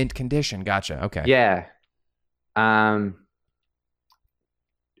used. like mint condition. Gotcha. Okay. Yeah. I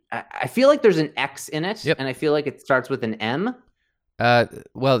feel like there's an X in it, and I feel like it starts with an M.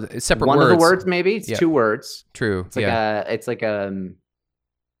 Well, separate one words. Of the words, maybe it's 2 words. True. It's like a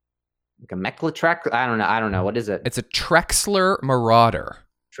Mechlatrek. I don't know. What is it? It's a Trexler Marauder.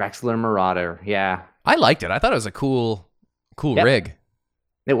 Trexler Marauder. Yeah. I liked it. I thought it was a cool rig.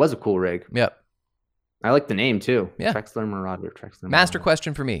 It was a cool rig. Yep. I like the name too. Yeah. Trexler Marauder. Master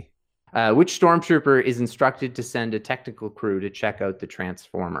question for me. Which stormtrooper is instructed to send a technical crew to check out the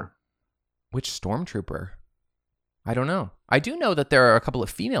transformer? Which stormtrooper? I don't know. I do know that there are a couple of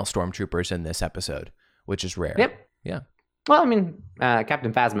female stormtroopers in this episode, which is rare. Yep. Yeah. Well, I mean,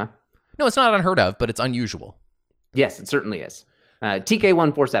 Captain Phasma. No, it's not unheard of, but it's unusual. Yes, it certainly is.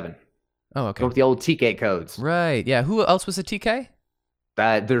 TK147. Oh, okay. Go with the old TK codes. Right. Yeah. Who else was a TK?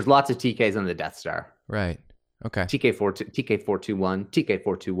 There's lots of TKs on the Death Star. Right. Okay. TK421,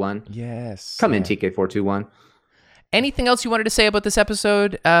 TK421. Yes. Come in, TK421. Anything else you wanted to say about this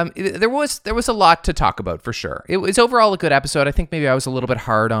episode? There was a lot to talk about for sure. It was overall a good episode. I think maybe I was a little bit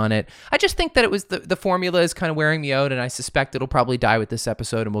hard on it. I just think that it was the formula is kind of wearing me out, and I suspect it'll probably die with this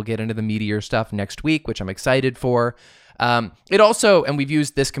episode, and we'll get into the meatier stuff next week, which I'm excited for. It also, and we've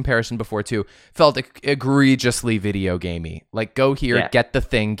used this comparison before too, felt egregiously video gamey. Like, go here, get the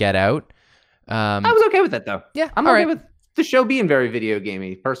thing, get out. I was okay with that though. Yeah, I'm okay with the show being very video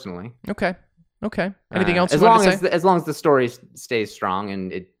gamey personally. Okay. Anything else? As long as the story stays strong,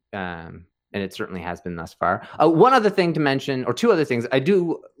 and it certainly has been thus far. One other thing to mention, or two other things.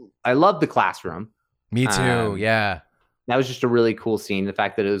 I love the classroom. Me too. Yeah. That was just a really cool scene. The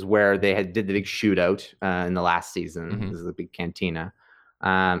fact that it was where they did the big shootout in the last season. Mm-hmm. This is the big cantina.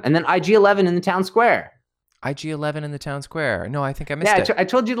 And then IG-11 in the town square. IG-11 in the town square. No, I think I missed it. I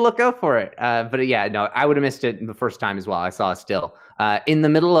told you to look out for it. But yeah, no, I would have missed it the first time as well. I saw it still. In the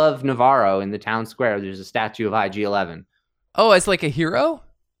middle of Navarro in the town square, there's a statue of IG-11. Oh, as like a hero?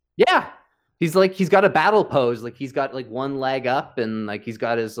 Yeah. He's got a battle pose. Like he's got like one leg up, and like he's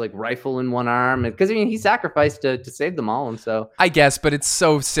got his like rifle in one arm. Because I mean, he sacrificed to save them all. And so I guess, but it's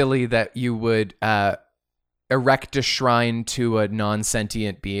so silly that you would erect a shrine to a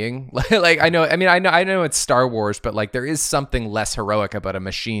non-sentient being. Like I know it's Star Wars, but like there is something less heroic about a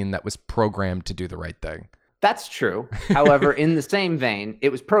machine that was programmed to do the right thing. That's true. However, in the same vein,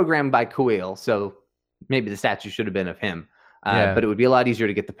 it was programmed by Kuiil, so maybe the statue should have been of him. But it would be a lot easier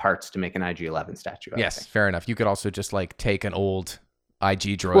to get the parts to make an IG-11 statue. Yes, fair enough. You could also just like take an old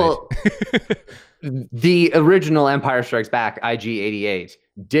IG droid. Well, the original Empire Strikes Back IG-88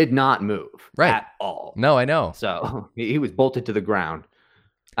 did not move at all. No, I know. So he was bolted to the ground.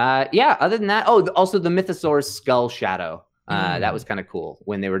 Other than that, also the Mythosaur's skull shadow. That was kind of cool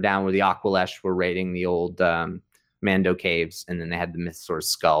when they were down where the Aqualesh were raiding the old Mando caves, and then they had the Mythosaur's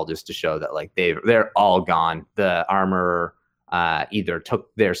skull just to show that like they're all gone. The armorer either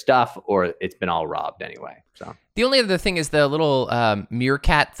took their stuff or it's been all robbed anyway. So the only other thing is the little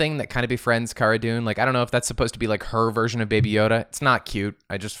meerkat thing that kind of befriends Cara Dune. Like I don't know if that's supposed to be like her version of Baby Yoda. It's not cute.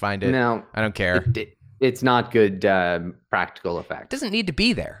 I just find it. No, I don't care. It's not good practical effect. It doesn't need to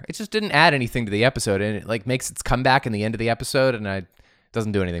be there. It just didn't add anything to the episode, and it like makes its comeback in the end of the episode, and it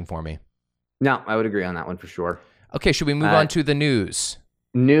doesn't do anything for me. No, I would agree on that one for sure. Okay, should we move on to the news?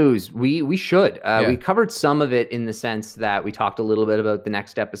 News. We should. We covered some of it in the sense that we talked a little bit about the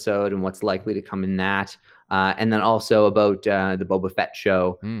next episode and what's likely to come in that. And then also about the Boba Fett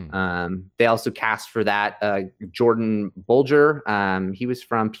show. They also cast for that Jordan Bolger. He was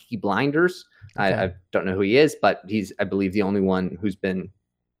from Peaky Blinders. Okay. I don't know who he is, but he's, I believe, the only one who's been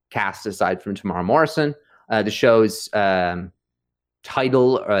cast aside from Tamara Morrison. The show's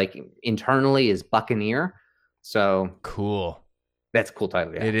title, like internally, is Buccaneer. So cool. That's a cool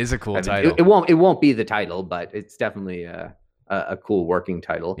title. Yeah. It is a cool title. It won't be the title, but it's definitely a cool working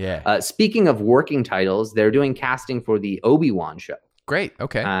title. Yeah. Speaking of working titles, they're doing casting for the Obi-Wan show. Great.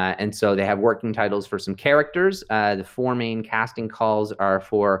 Okay. And so they have working titles for some characters. The four main casting calls are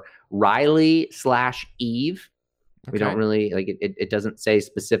for Riley / Eve. We don't really like it. It doesn't say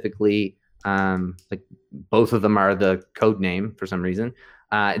specifically. Like both of them are the code name for some reason.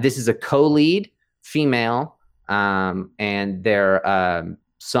 This is a co-lead female, and they're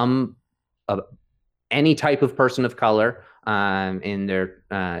any type of person of color in their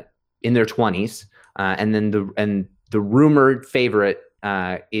 20s, and then the rumored favorite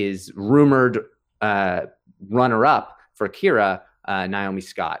is rumored runner-up for Kira, Naomi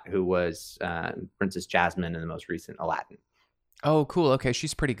Scott, who was Princess Jasmine in the most recent Aladdin. Oh, cool. Okay,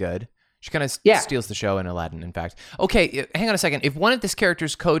 she's pretty good. She kind of steals the show in Aladdin, in fact. Okay, hang on a second. If one of this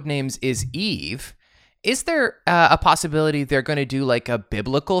character's code names is Eve, is there a possibility they're going to do like a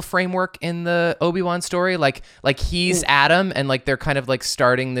biblical framework in the Obi-Wan story? Like he's Adam, and like they're kind of like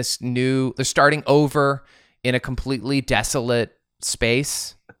starting over in a completely desolate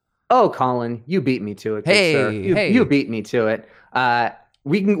space. Oh, Colin, you beat me to it. Hey, you beat me to it.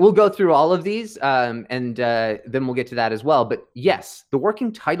 We'll go through all of these, and then we'll get to that as well. But yes, the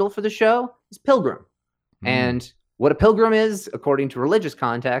working title for the show is Pilgrim. And what a pilgrim is, according to religious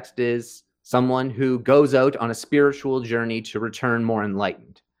context, is someone who goes out on a spiritual journey to return more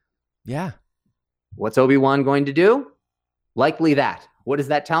enlightened. Yeah. What's Obi-Wan going to do? Likely that. What does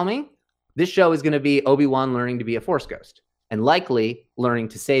that tell me? This show is going to be Obi-Wan learning to be a Force ghost, and likely learning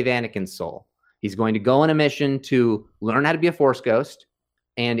to save Anakin's soul. He's going to go on a mission to learn how to be a Force ghost,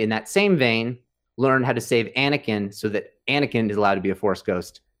 and in that same vein, learn how to save Anakin so that Anakin is allowed to be a Force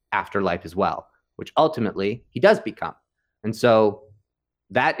ghost after life as well, which ultimately he does become. And so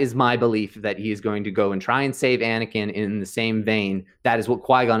that is my belief, that he is going to go and try and save Anakin in the same vein. That is what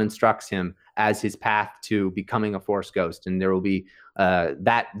Qui-Gon instructs him as his path to becoming a Force ghost. And there will be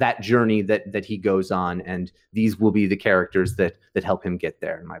that journey that he goes on, and these will be the characters that help him get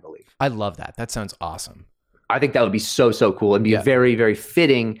there, in my belief. I love that. That sounds awesome. I think that would be so cool. It'd be a very, very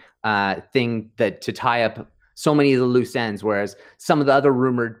fitting thing to tie up so many of the loose ends. Whereas some of the other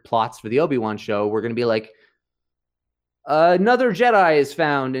rumored plots for the Obi-Wan show were going to be like, another Jedi is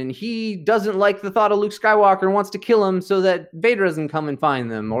found and he doesn't like the thought of Luke Skywalker and wants to kill him so that Vader doesn't come and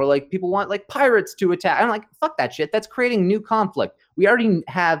find them. Or like people want like pirates to attack. I'm like, fuck that shit. That's creating new conflict. We already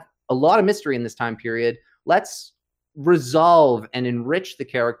have a lot of mystery in this time period. Let's resolve and enrich the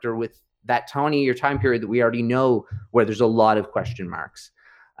character with that 20-year time period that we already know, where there's a lot of question marks.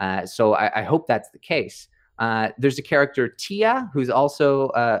 So I hope that's the case. There's a character, Tia, who's also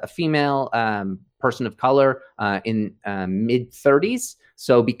a female person of color in mid-30s.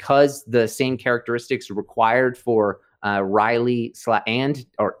 So because the same characteristics are required for Eve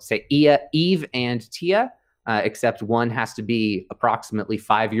and Tia, except one has to be approximately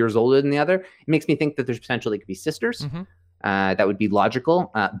 5 years older than the other, it makes me think that there's potential they could be sisters. Mm-hmm. That would be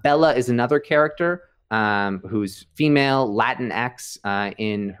logical. Bella is another character who's female, Latinx,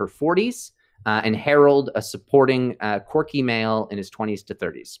 in her 40s. And Harold, a supporting quirky male in his 20s to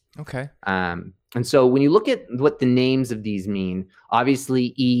 30s. Okay. And so when you look at what the names of these mean,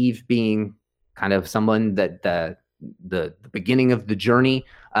 obviously Eve being kind of someone that the beginning of the journey,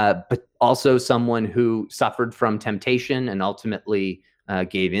 but also someone who suffered from temptation and ultimately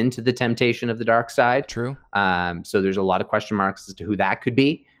gave in to the temptation of the dark side. True. So there's a lot of question marks as to who that could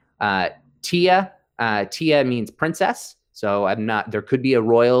be. Tia means princess. So there could be a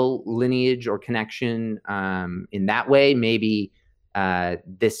royal lineage or connection in that way. Maybe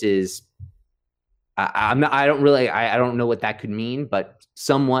this is, I don't know what that could mean, but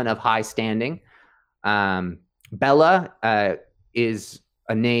someone of high standing. Bella is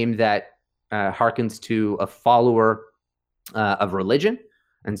a name that harkens to a follower of religion.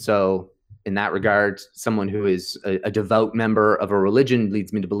 And so in that regard, someone who is a devout member of a religion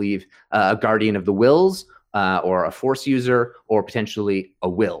leads me to believe a guardian of the wills, or a Force user, or potentially a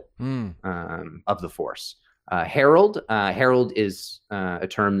will of the Force. Herald is a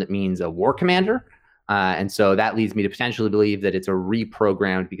term that means a war commander. And so that leads me to potentially believe that it's a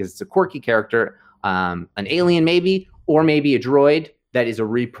reprogrammed, because it's a quirky character, an alien maybe, or maybe a droid that is a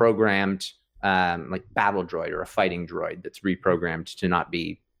reprogrammed like battle droid or a fighting droid that's reprogrammed to not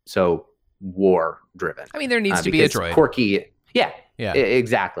be so war driven. I mean, there needs to be a droid. Quirky. Yeah.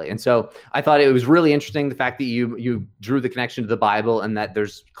 Exactly. And so I thought it was really interesting, the fact that you drew the connection to the Bible and that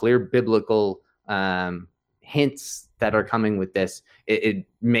there's clear biblical hints that are coming with this. It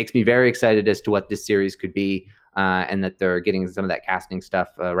makes me very excited as to what this series could be, and that they're getting some of that casting stuff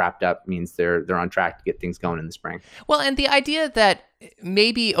wrapped up means they're on track to get things going in the spring. Well, and the idea that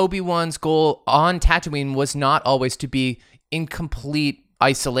maybe Obi-Wan's goal on Tatooine was not always to be in complete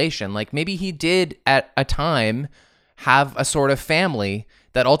isolation. Like maybe he did at a time have a sort of family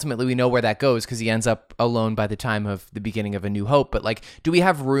that ultimately we know where that goes, because he ends up alone by the time of the beginning of A New Hope. But like, do we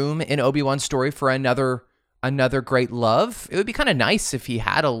have room in Obi-Wan's story for another great love? It would be kind of nice if he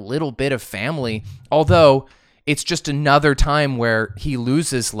had a little bit of family, although it's just another time where he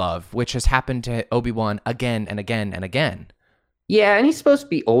loses love, which has happened to Obi-Wan again and again and again. Yeah, and he's supposed to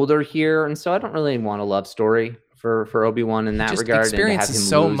be older here, and so I don't really want a love story for Obi-Wan in that regard. Experiences and to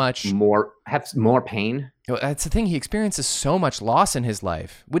so have him much have more pain. That's the thing. He experiences so much loss in his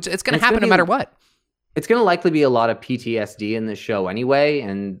life, which it's going to happen no matter what. It's going to likely be a lot of PTSD in this show anyway,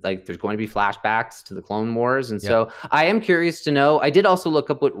 and like there's going to be flashbacks to the Clone Wars, and so I am curious to know. I did also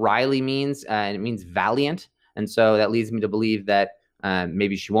look up what Riley means, and it means valiant, and so that leads me to believe that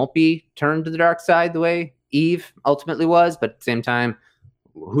maybe she won't be turned to the dark side the way Eve ultimately was, but at the same time,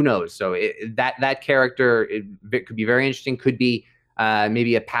 who knows? So that character, it could be very interesting. Could be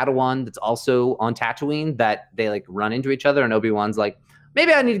maybe a Padawan that's also on Tatooine that they like run into each other, and Obi-Wan's like,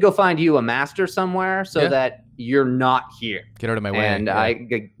 maybe I need to go find you a master somewhere so that you're not here. Get out of my way. And I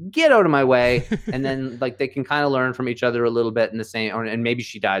get out of my way, and then like they can kind of learn from each other a little bit in the same, and maybe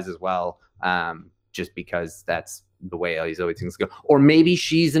she dies as well, just because that's the way all these things go. Or maybe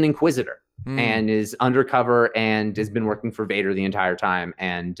she's an Inquisitor. And is undercover and has been working for Vader the entire time,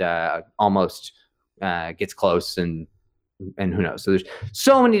 and almost gets close, and who knows? So there's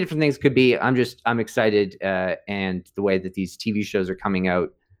so many different things could be. I'm excited, and the way that these TV shows are coming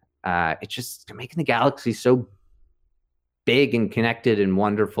out, it's just making the galaxy so big and connected and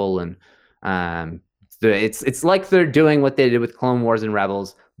wonderful, and it's like they're doing what they did with Clone Wars and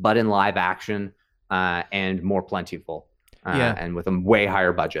Rebels, but in live action and more plentiful. And with a way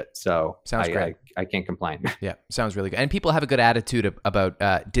higher budget. So sounds great. I can't complain. Yeah, sounds really good. And people have a good attitude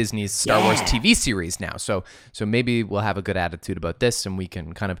about Disney's Star Wars TV series now. So maybe we'll have a good attitude about this, and we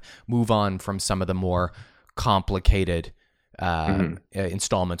can kind of move on from some of the more complicated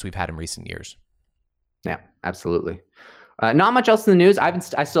installments we've had in recent years. Yeah, absolutely. Not much else in the news.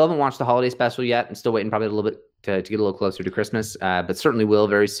 I still haven't watched the holiday special yet. I'm still waiting probably a little bit to get a little closer to Christmas, but certainly will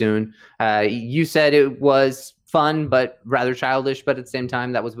very soon. You said it was fun, but rather childish, but at the same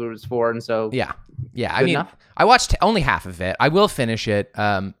time, that was what it was for. And so, yeah. I mean, enough. I watched only half of it. I will finish it.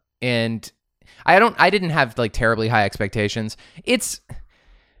 And I didn't have like terribly high expectations.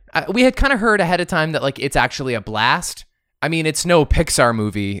 We had kind of heard ahead of time that like, it's actually a blast. I mean, it's no Pixar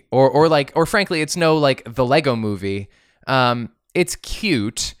movie or frankly, it's no like the Lego movie. It's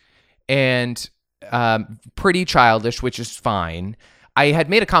cute and, pretty childish, which is fine. I had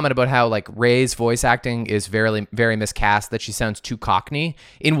made a comment about how like Rey's voice acting is very, very miscast, that she sounds too Cockney.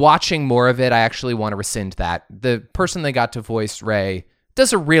 In watching more of it, I actually want to rescind that. The person they got to voice Rey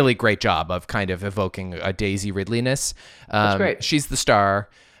does a really great job of kind of evoking a Daisy Ridley-ness. That's great. She's the star.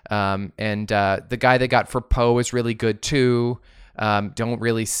 And the guy they got for Poe is really good too. Don't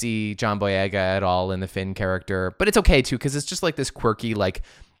really see John Boyega at all in the Finn character, but it's okay too, because it's just like this quirky like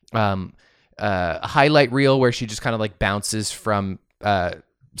highlight reel where she just kind of like bounces from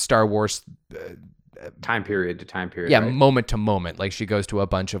Star Wars time period to time period. Yeah, right? Moment to moment. Like she goes to a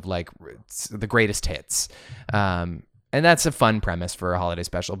bunch of like the greatest hits. And that's a fun premise for a holiday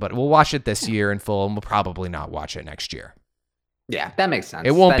special, but we'll watch it this year in full, and we'll probably not watch it next year. Yeah, that makes sense.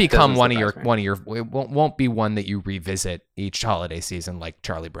 It won't become one of your it won't be one that you revisit each holiday season like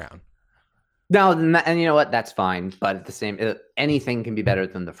Charlie Brown. No, and you know what? That's fine. But at the same, anything can be better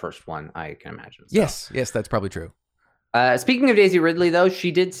than the first one, I can imagine. So. Yes, that's probably true. Speaking of Daisy Ridley, though,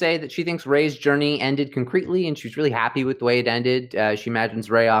 she did say that she thinks Rey's journey ended concretely, and she's really happy with the way it ended. She imagines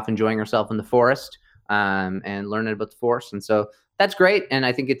Rey off enjoying herself in the forest and learning about the Force, and so that's great. And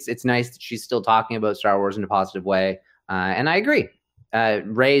I think it's nice that she's still talking about Star Wars in a positive way. And I agree.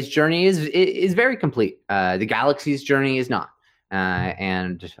 Rey's journey is very complete. The galaxy's journey is not.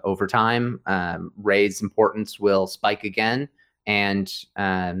 And over time, Rey's importance will spike again, and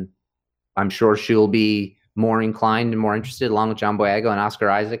I'm sure she'll be more inclined and more interested, along with John Boyega and Oscar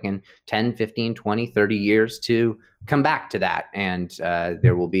Isaac, in 10, 15, 20, 30 years to come back to that. And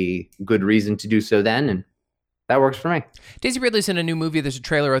there will be good reason to do so then. And that works for me. Daisy Ridley's in a new movie. There's a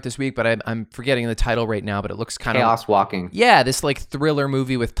trailer out this week, but I'm forgetting the title right now, but it looks kind of... Chaos Walking. Yeah, this like thriller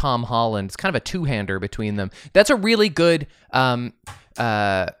movie with Tom Holland. It's kind of a two-hander between them. That's a really good casting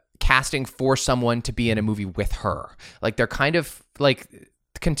for someone to be in a movie with her. Like they're kind of like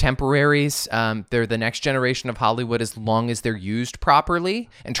contemporaries. They're the next generation of Hollywood as long as they're used properly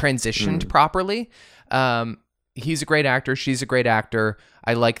and transitioned properly. He's a great actor. She's a great actor.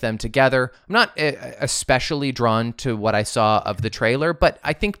 I like them together. I'm not especially drawn to what I saw of the trailer, but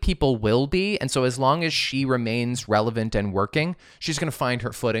I think people will be. And so as long as she remains relevant and working, she's going to find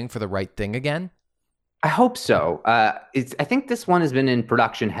her footing for the right thing again. I hope so. I think this one has been in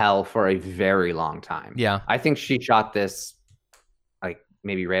production hell for a very long time. Yeah. I think she shot this like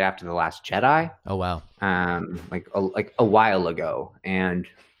maybe right after The Last Jedi. Oh, wow. Like a while ago. And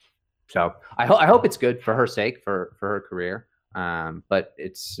so I hope it's good for her sake, for her career. But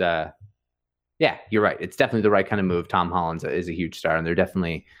it's, yeah, you're right. It's definitely the right kind of move. Tom Holland is a huge star, and they're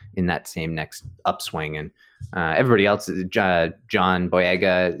definitely in that same next upswing. And everybody else, John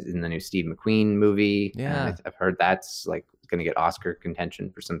Boyega in the new Steve McQueen movie. Yeah, I've heard that's like going to get Oscar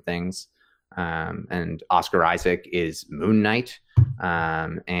contention for some things. And Oscar Isaac is Moon Knight,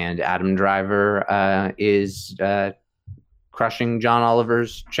 and Adam Driver is crushing John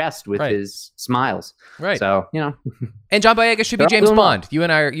Oliver's chest with his smiles. Right. So, you know. And John Boyega should be James Bond. You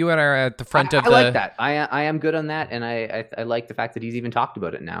and I are at the front of the... I like that. I am good on that. And I like the fact that he's even talked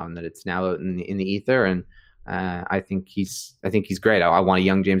about it now, and that it's now out in the ether. And I think he's great. I want a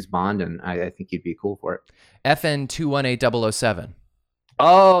young James Bond, and I think he'd be cool for it. FN 218007.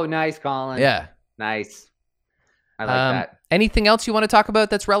 Oh, nice, Colin. Yeah. Nice. I like that. Anything else you want to talk about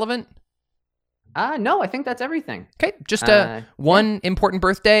that's relevant? No, I think that's everything. Okay, just one important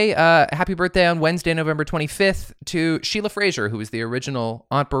birthday. Happy birthday on Wednesday, November 25th to Sheila Fraser, who is the original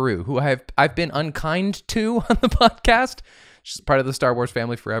Aunt Beru, who I've been unkind to on the podcast. She's part of the Star Wars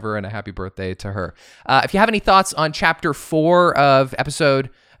family forever, and a happy birthday to her. If you have any thoughts on Chapter 4 of episode,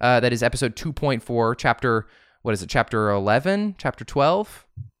 that is episode 2.4, Chapter 11? Chapter 12?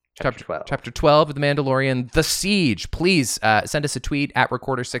 Chapter 12. Chapter 12 of The Mandalorian, The Siege. Please send us a tweet at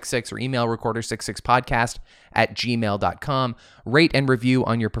Recorder66 or email recorder66podcast@gmail.com. Rate and review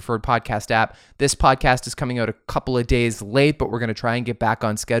on your preferred podcast app. This podcast is coming out a couple of days late, but we're going to try and get back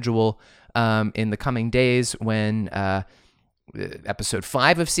on schedule in the coming days when episode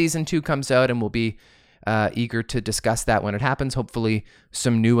 5 of season 2 comes out, and we'll be eager to discuss that when it happens. Hopefully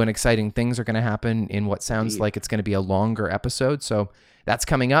some new and exciting things are going to happen in what sounds like it's going to be a longer episode. So that's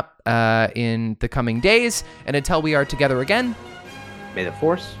coming up in the coming days. And until we are together again, may the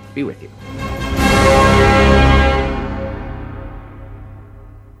Force be with you.